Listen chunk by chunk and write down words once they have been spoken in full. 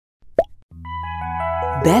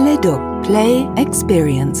Belle-et-Duc Play,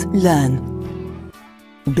 Experience, Learn.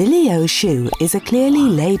 Billy O Shoe is a clearly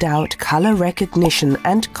laid out colour recognition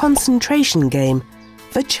and concentration game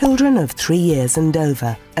for children of 3 years and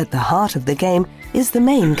over. At the heart of the game is the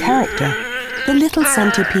main character, the little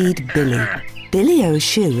centipede Billy. Billy O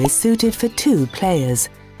Shoe is suited for 2 players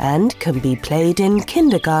and can be played in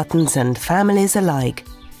kindergartens and families alike.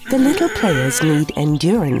 The little players need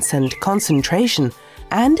endurance and concentration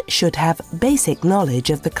and should have basic knowledge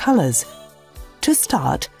of the colours. To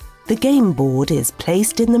start, the game board is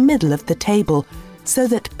placed in the middle of the table so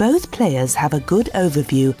that both players have a good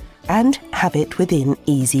overview and have it within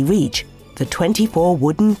easy reach. The 24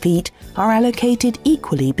 wooden feet are allocated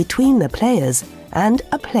equally between the players and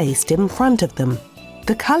are placed in front of them.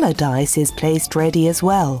 The colour dice is placed ready as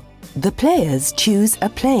well. The players choose a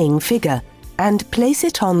playing figure and place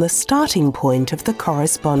it on the starting point of the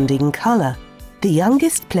corresponding colour. The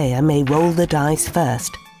youngest player may roll the dice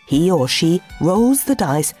first. He or she rolls the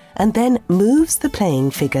dice and then moves the playing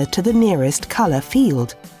figure to the nearest colour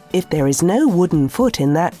field. If there is no wooden foot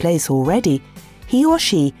in that place already, he or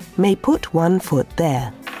she may put one foot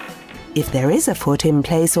there. If there is a foot in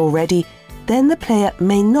place already, then the player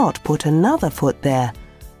may not put another foot there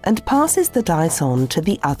and passes the dice on to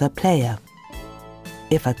the other player.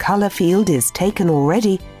 If a colour field is taken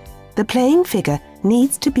already, the playing figure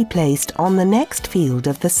needs to be placed on the next field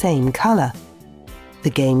of the same colour.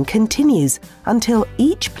 The game continues until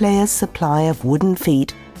each player's supply of wooden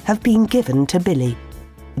feet have been given to Billy.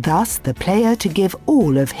 Thus, the player to give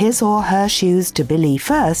all of his or her shoes to Billy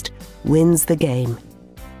first wins the game.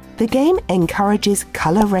 The game encourages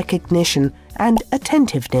colour recognition and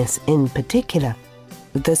attentiveness in particular.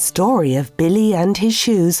 The story of Billy and his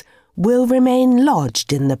shoes will remain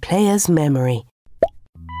lodged in the player's memory.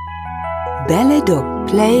 Belle-et-Duc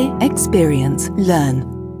Play, Experience,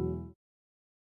 Learn.